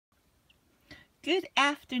Good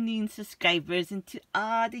afternoon, subscribers, and to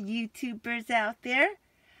all the YouTubers out there.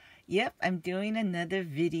 Yep, I'm doing another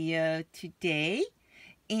video today,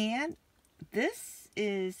 and this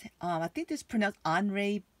is, I think this is pronounced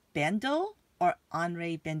Henri Bendel or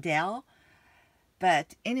Henri Bendel.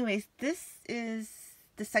 But anyways, this is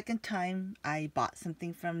the second time I bought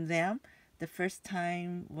something from them. The first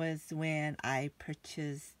time was when I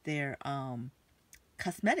purchased their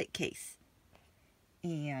cosmetic case,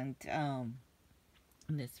 and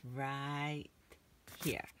it's right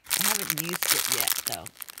here. I haven't used it yet though,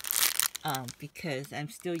 because I'm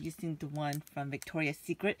still using the one from Victoria's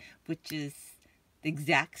Secret, which is the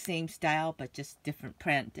exact same style but just different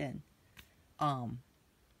print, and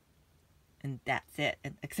that's it.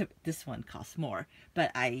 And except this one costs more,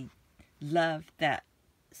 but I love that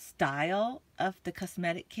style of the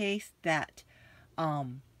cosmetic case that I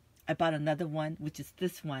bought another one, which is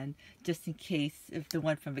this one, just in case if the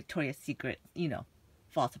one from Victoria's Secret,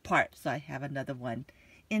 falls apart. So I have another one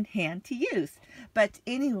in hand to use. But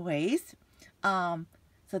anyways, so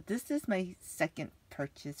this is my second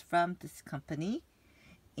purchase from this company.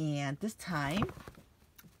 And this time,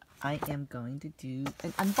 I am going to do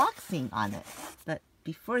an unboxing on it. But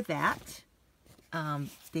before that,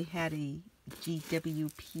 they had a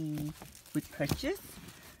GWP with purchase.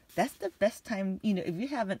 That's the best time, if you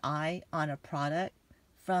have an eye on a product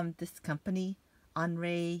from this company,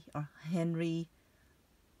 Henri or Henri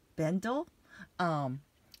Bendel,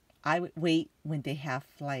 I would wait when they have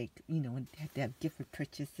when they have gift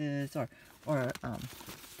purchases or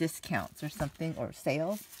discounts or something, or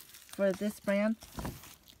sales for this brand.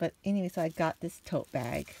 But anyway, so I got this tote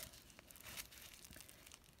bag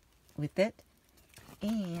with it,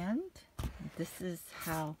 and this is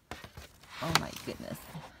how, oh my goodness,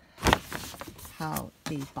 how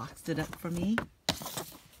they boxed it up for me.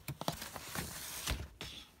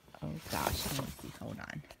 Oh gosh, let me see, hold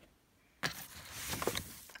on.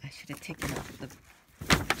 I should have taken off the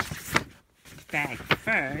bag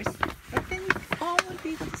first, but then you all would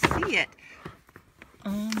be able to see it.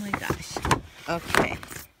 Oh my gosh. Okay.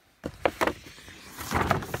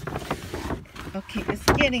 Okay, it's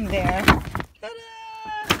getting there. Ta-da!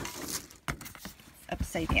 It's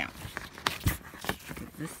upside down.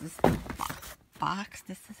 This is the box.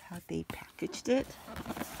 This is how they packaged it.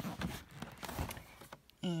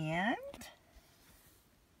 And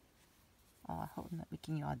I hope I'm not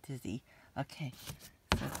making you all dizzy. Okay,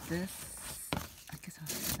 so this, I guess I'll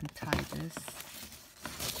untie this.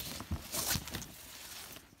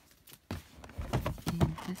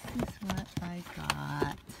 And this is what I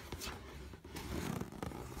got.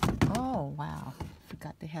 Oh, wow.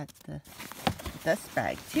 Forgot they had the dust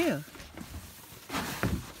bag too.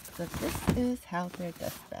 So this is how their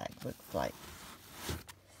dust bag looks like.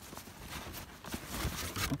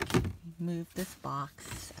 Okay, move this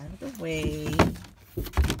box out of the way.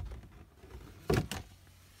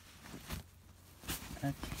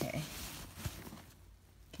 Okay.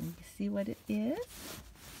 Can you see what it is?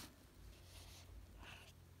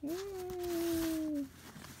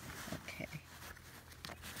 Okay.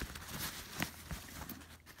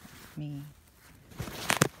 Me.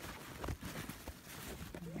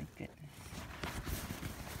 Oh my goodness.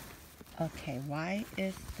 Okay, why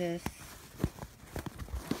is this?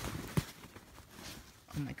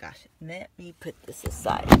 Oh my gosh, let me put this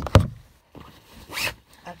aside.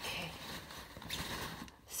 Okay.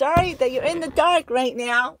 Sorry that you're in the dark right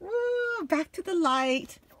now. Woo, back to the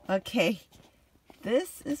light. Okay,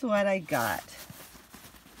 this is what I got.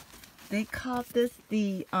 They called this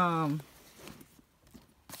the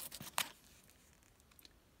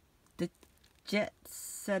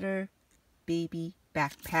Jetsetter baby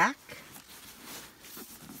backpack.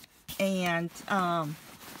 And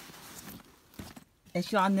as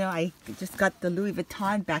y'all know, I just got the Louis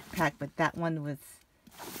Vuitton backpack, but that one was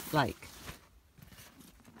like,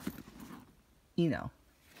 how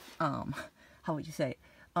would you say?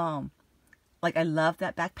 Like, I love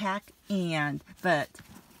that backpack, but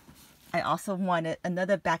I also wanted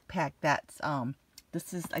another backpack that's,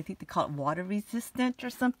 this is, I think they call it water resistant or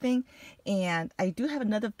something. And I do have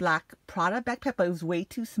another black Prada backpack, but it was way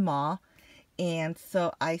too small. And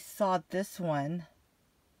so I saw this one,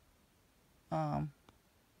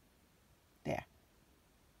 there.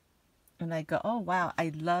 And I go, oh wow,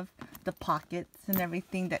 I love the pockets and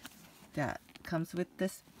everything that comes with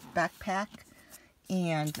this backpack.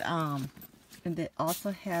 And it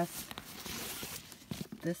also has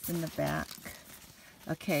this in the back.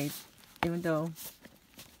 Okay, even though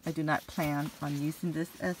I do not plan on using this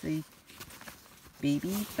as a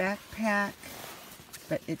baby backpack,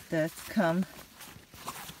 but it does come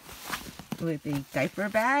with a diaper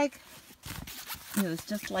bag. you know, it's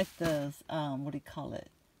just like those, what do you call it?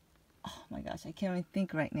 Oh my gosh, I can't even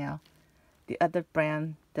think right now. The other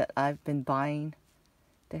brand that I've been buying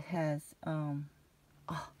that has, oh,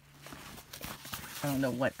 I don't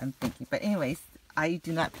know what I'm thinking. But anyways, I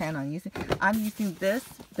do not plan on using, I'm using this,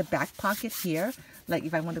 the back pocket here. Like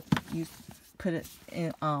if I want to use, put it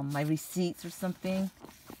in my receipts or something.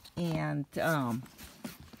 And so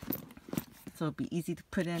it'll be easy to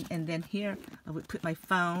put in. And then here, I would put my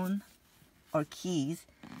phone or keys.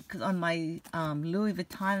 Because on my Louis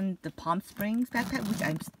Vuitton, the Palm Springs backpack, which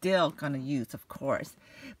I'm still going to use, of course.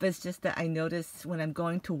 But it's just that I notice when I'm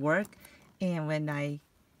going to work and when I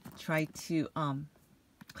try to,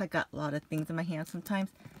 I got a lot of things in my hand sometimes,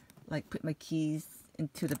 like put my keys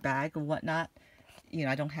into the bag or whatnot. You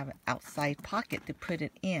know, I don't have an outside pocket to put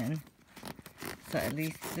it in. So at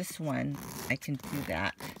least this one, I can do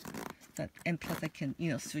that. So, and plus I can,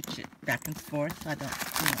 you know, switch it back and forth so I don't,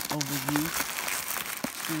 you know, overuse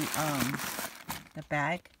the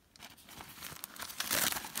bag.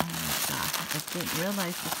 Oh my gosh, I didn't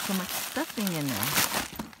realize there's so much stuffing in there.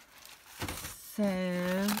 So,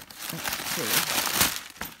 let's see.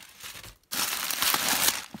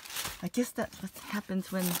 I guess that's what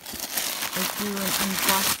happens when I do an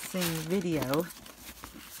unboxing video.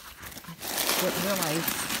 I didn't realize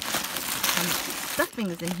how much stuffing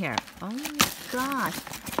is in here. Oh my gosh.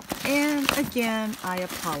 And again, I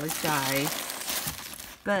apologize.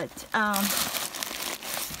 But, as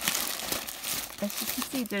you can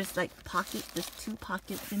see, there's like pockets, there's 2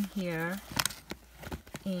 pockets in here.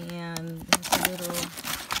 And there's a little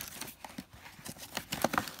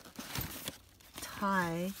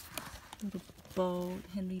tie, little bow,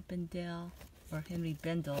 Henri Bendel, or Henri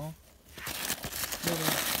Bendel.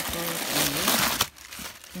 Little bow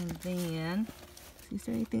here. And then, is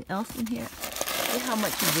there anything else in here? See how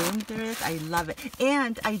much room there is? I love it.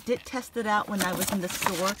 And I did test it out when I was in the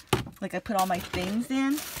store. Like I put all my things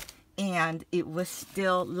in and it was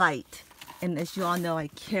still light. And as you all know, I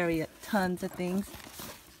carry tons of things.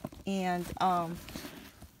 And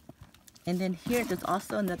then here, there's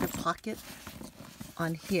also another pocket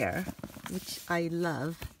on here, which I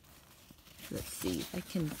love. Let's see if I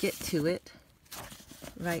can get to it.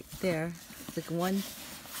 Right there. It's like one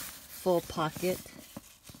full pocket.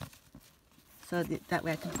 So that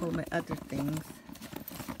way I can hold my other things.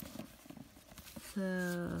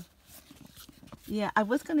 So, yeah, I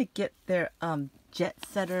was going to get their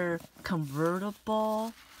Jetsetter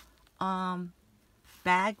convertible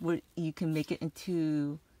bag where you can make it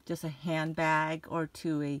into just a handbag or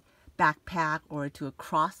to a backpack or to a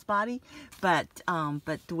crossbody. But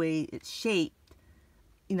the way it's shaped,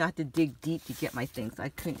 you know, I have to dig deep to get my things. I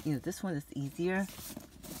couldn't, you know, this one is easier.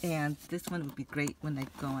 And this one would be great when I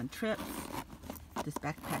go on trips. This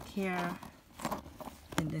backpack here,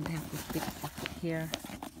 and then they have this big pocket here,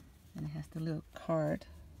 and it has the little card.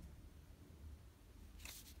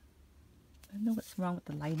 I don't know what's wrong with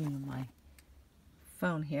the lighting on my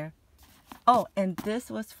phone here. Oh, and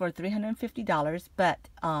this was for $350, but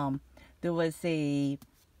there was a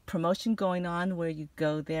promotion going on where you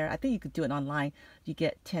go there. I think you could do it online. You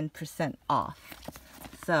get 10% off.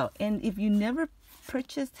 So, and if you never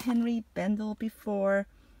purchased Henri Bendel before,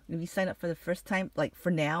 if you sign up for the first time, like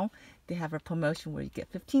for now, they have a promotion where you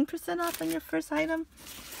get 15% off on your first item.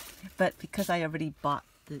 But because I already bought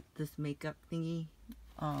this makeup thingy,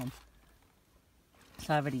 so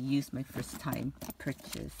I already used my first time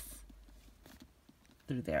purchase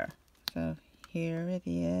through there. So here it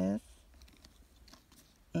is.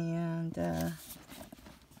 And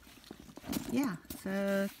yeah,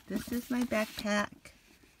 so this is my backpack.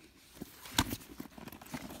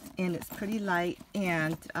 And it's pretty light,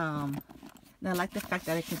 and I like the fact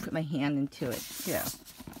that I can put my hand into it too.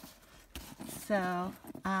 So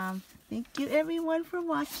thank you everyone for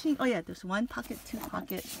watching. Oh yeah, there's 1 pocket, 2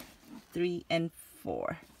 pocket, 3 and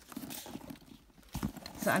 4.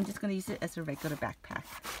 So I'm just going to use it as a regular backpack.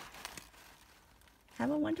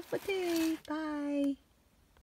 Have a wonderful day. Bye.